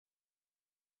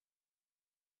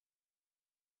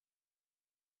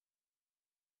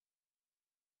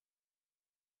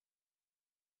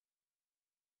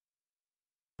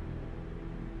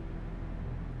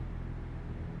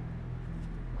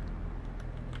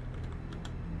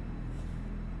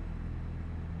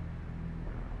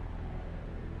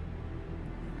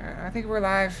think we're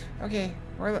alive. Okay,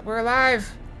 we're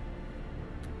alive.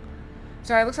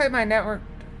 Sorry, it looks like my network...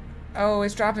 Oh,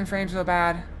 it's dropping frames real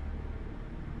bad.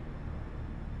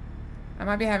 I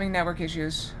might be having network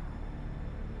issues.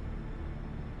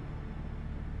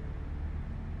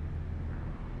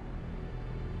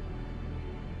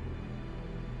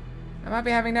 I might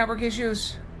be having network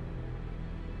issues.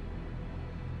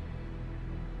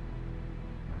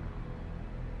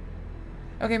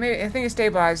 Okay, maybe I think it's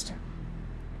stabilized.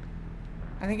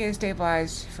 I think it is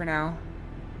stabilized for now.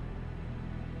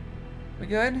 We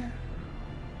good?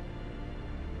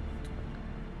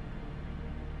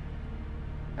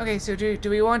 Okay, so do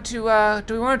we want to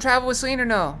travel with Celine or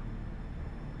no?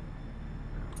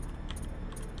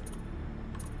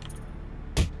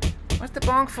 What's the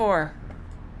bonk for?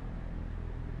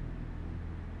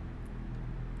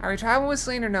 Are we traveling with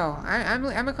Celine or no?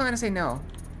 I'm inclined to say no.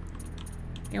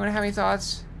 Anyone have any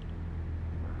thoughts?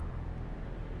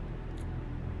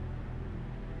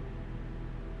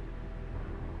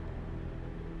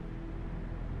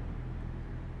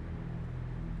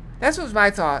 That's what was my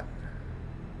thought.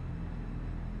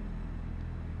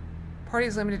 Party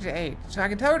is limited to 8, so I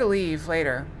can tell her to leave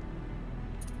later.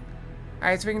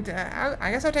 Alright, so we can...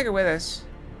 I guess I'll take her with us.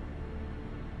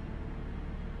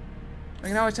 We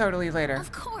can always tell her to leave later.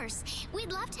 Of course.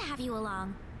 We'd love to have you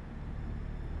along.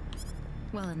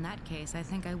 Well, in that case, I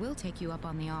think I will take you up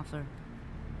on the offer.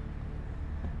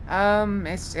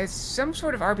 It's some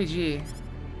sort of RPG.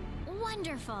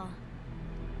 Wonderful.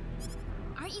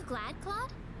 Aren't you glad,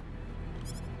 Claude?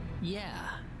 Yeah,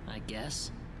 I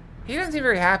guess. He doesn't seem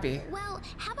very happy. Well,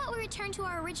 how about we return to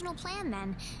our original plan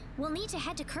then? We'll need to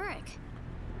head to Kurik.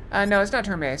 No, it's not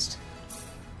turn-based.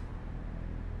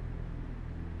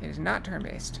 It is not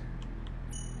turn-based.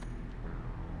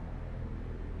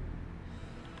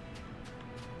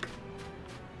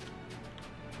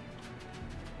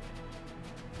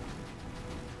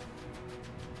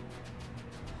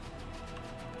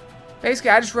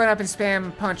 Basically, I just run up and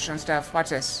spam punch on stuff. Watch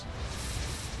this.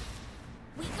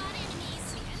 We got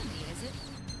enemies. The enemy, is it?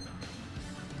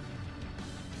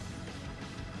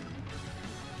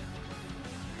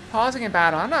 Pausing in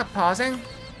battle. I'm not pausing.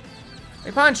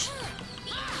 We punch.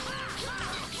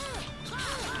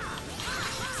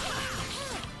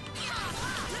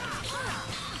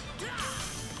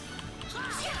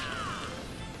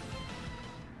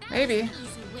 Maybe. Easy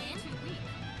win.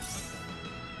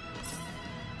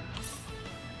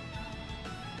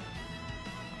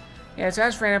 Yeah, so I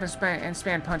just ran up and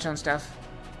spam punch on stuff.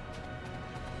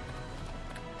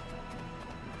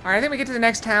 Alright, I think we get to the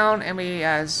next town and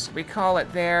we call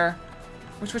it there.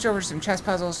 We switch over to some chess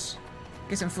puzzles.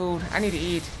 Get some food. I need to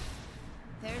eat.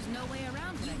 There's no way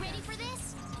around it. You ready for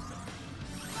this?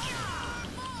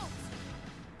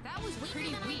 That was Weaker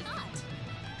pretty than I weak. thought.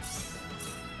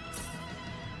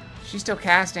 She's still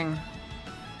casting.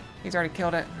 He's already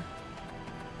killed it.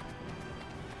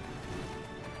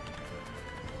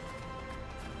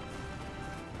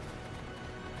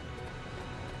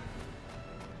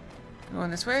 Going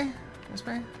this way? This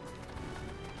way?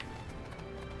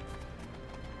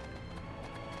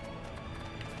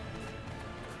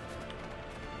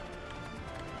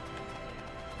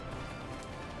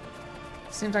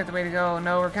 Seems like the way to go.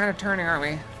 No, we're kind of turning, aren't we?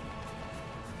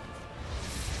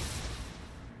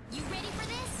 You ready for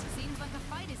this? Seems like a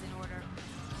fight is in order.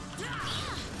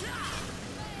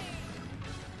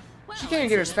 She can't even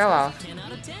get her spell off. 10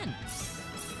 out of 10.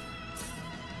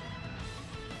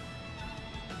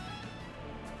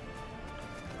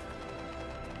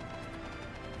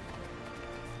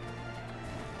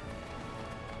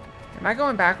 Am I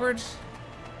going backwards?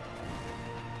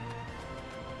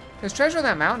 There's treasure on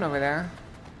that mountain over there.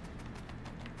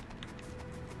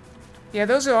 Yeah,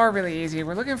 those are really easy.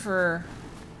 We're looking for...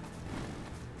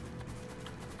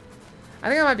 I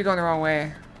think I might be going the wrong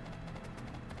way.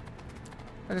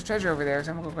 But there's treasure over there,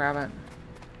 so I'm gonna go grab it.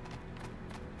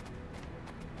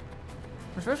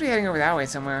 We're supposed to be heading over that way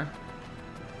somewhere.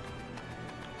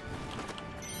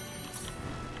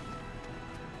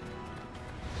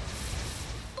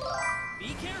 Be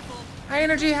careful. Hi,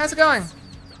 Energy. How's it going?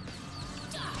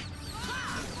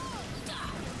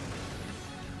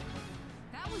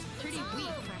 That was pretty weak,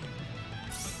 Frank.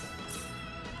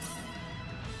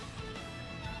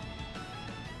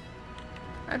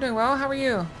 I'm doing well. How are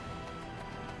you?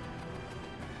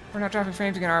 We're not dropping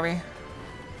frames again, are we?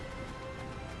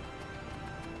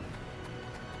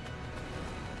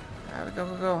 Go,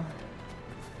 go, go.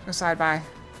 Go side by.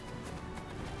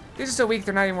 These are so weak,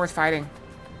 they're not even worth fighting.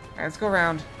 Alright, let's go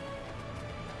around.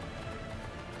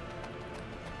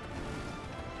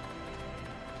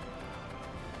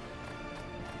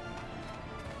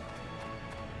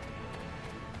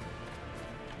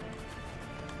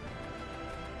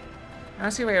 I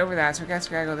don't see a way over that, so I guess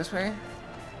we gotta go this way.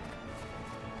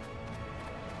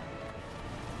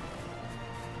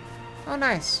 Oh,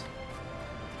 nice.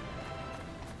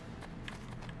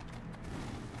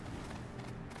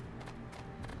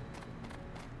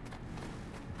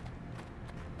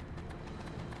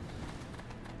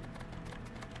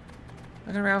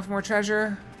 Looking around for more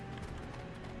treasure.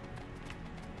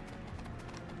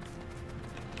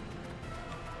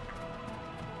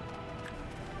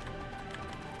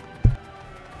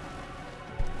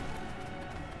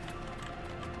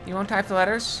 You won't type the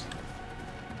letters?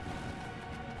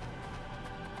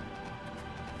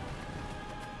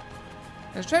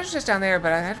 There's treasure just down there,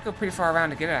 but I have to go pretty far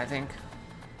around to get it, I think.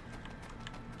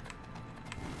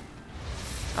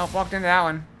 Oh, walked into that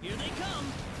one. Here they come.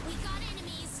 We got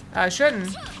enemies.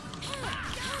 Shouldn't.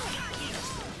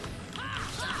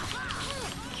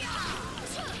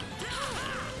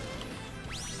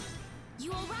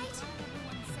 You all right?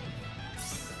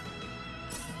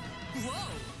 Whoa.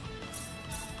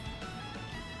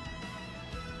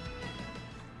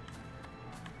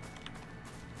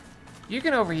 You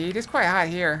can overheat. It's quite hot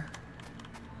here.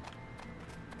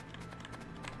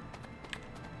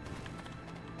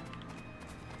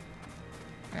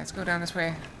 Yeah, let's go down this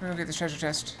way. We're gonna get the treasure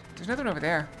chest. There's nothing over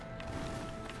there.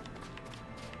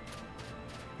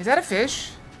 Is that a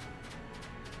fish?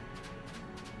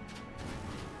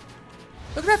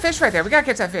 Look at that fish right there. We gotta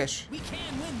catch that fish. We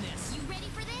can win this. You ready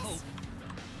for this?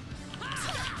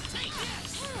 Take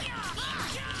this.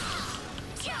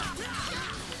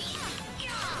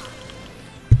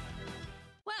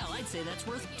 Well, I'd say that's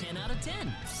worth 10 out of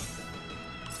 10.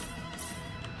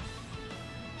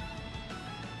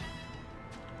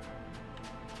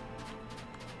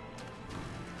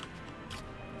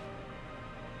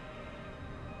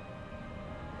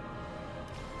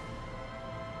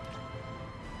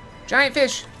 Giant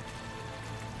fish.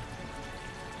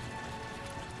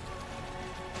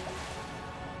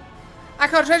 I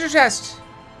caught a treasure chest.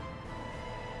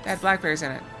 That had blackberries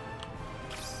in it.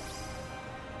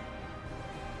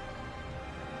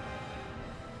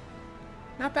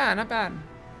 Not bad, not bad.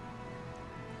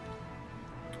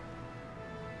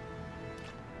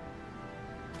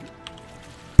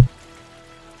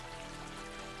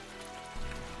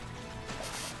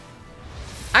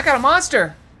 I got a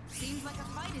monster. Seems like a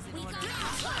fight is in order.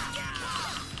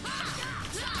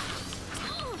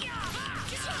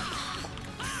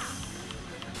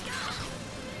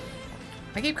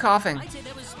 I keep coughing. I'd say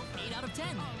that was 8 out of 10.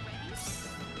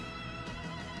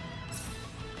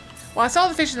 Well, I saw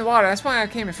the fish in the water. That's why I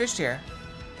came and fished here.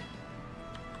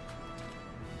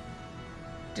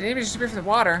 Did anybody disappear from the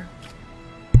water?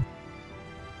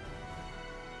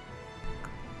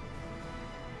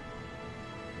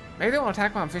 Maybe they won't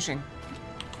attack while I'm fishing.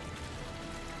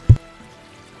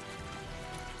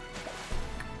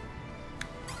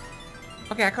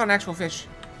 Okay, I caught an actual fish.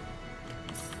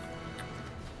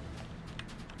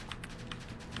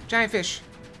 Giant fish.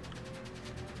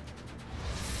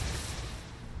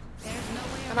 There's no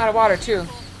way I'm out of water too.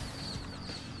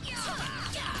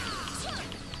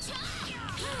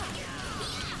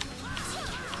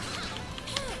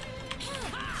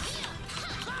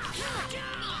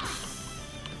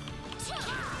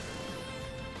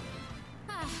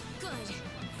 Ah, good.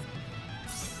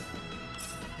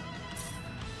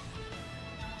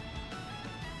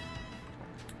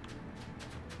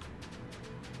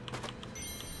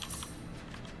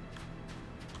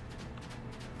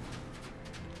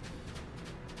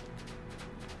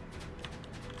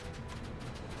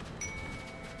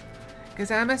 Cause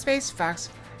I'm a space fox,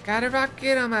 got a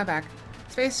rocket on my back.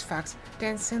 Space fox,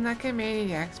 dancing like a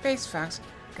maniac. Space fox,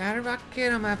 got a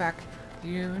rocket on my back. The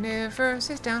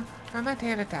universe is down from my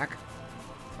tail attack.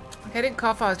 Okay, I didn't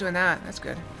cough while I was doing that. That's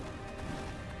good.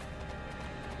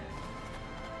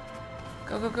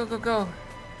 Go, go, go, go, go.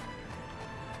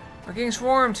 We're getting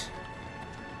swarmed.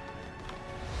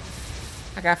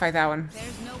 I gotta fight that one.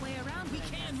 There's no way around. We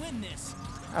can win this.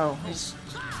 Oh, he's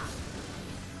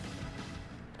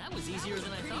That was easier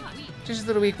than I thought. just a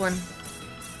little weak one.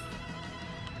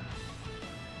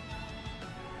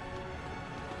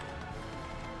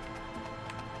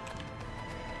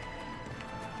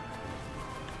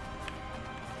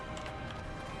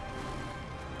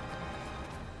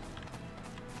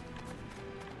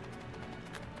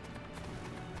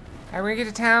 Alright, we're gonna get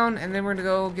to town, and then we're gonna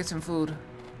go get some food.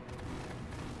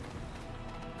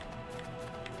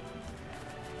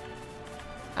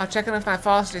 I'll check on if my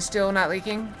faucet is still not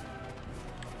leaking.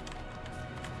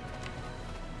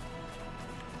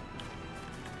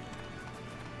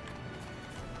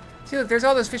 See, look, there's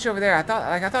all those fish over there. I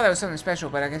thought that was something special,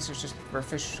 but I guess it's just where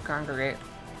fish congregate.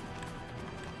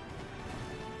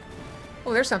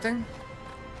 Oh, there's something.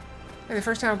 Hey, the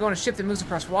first time I'm going on a ship that moves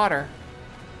across water.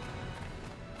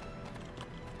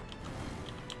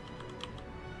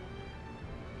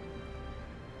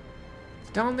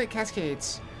 Dawnlit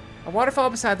Cascades. A waterfall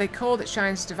beside Lake Cold that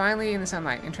shines divinely in the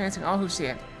sunlight, entrancing all who see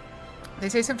it. They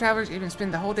say some travelers even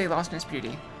spend the whole day lost in its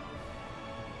beauty.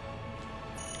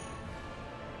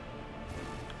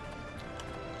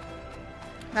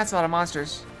 That's a lot of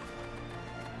monsters.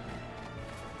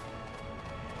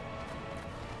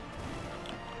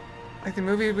 Like the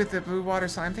movie with the blue water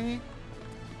slime thingy?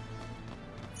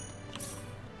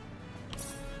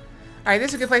 Alright,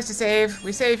 this is a good place to save.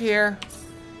 We save here.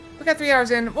 We got 3 hours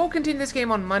in. We'll continue this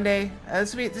game on Monday.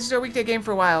 This is our weekday game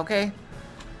for a while, okay?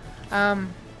 How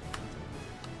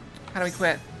do we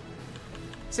quit?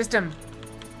 System.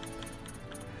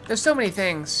 There's so many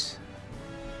things.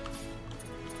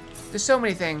 There's so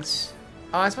many things.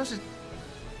 Oh, I'm supposed to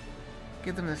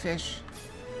give them the fish.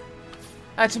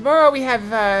 Tomorrow we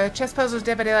have Chess Puzzles,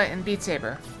 Dead by Daylight, and Beat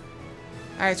Saber.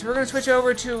 Alright, so we're going to switch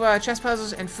over to Chess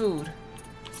Puzzles and food.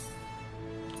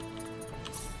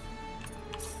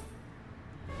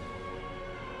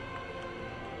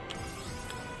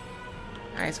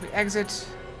 Alright, so we exit.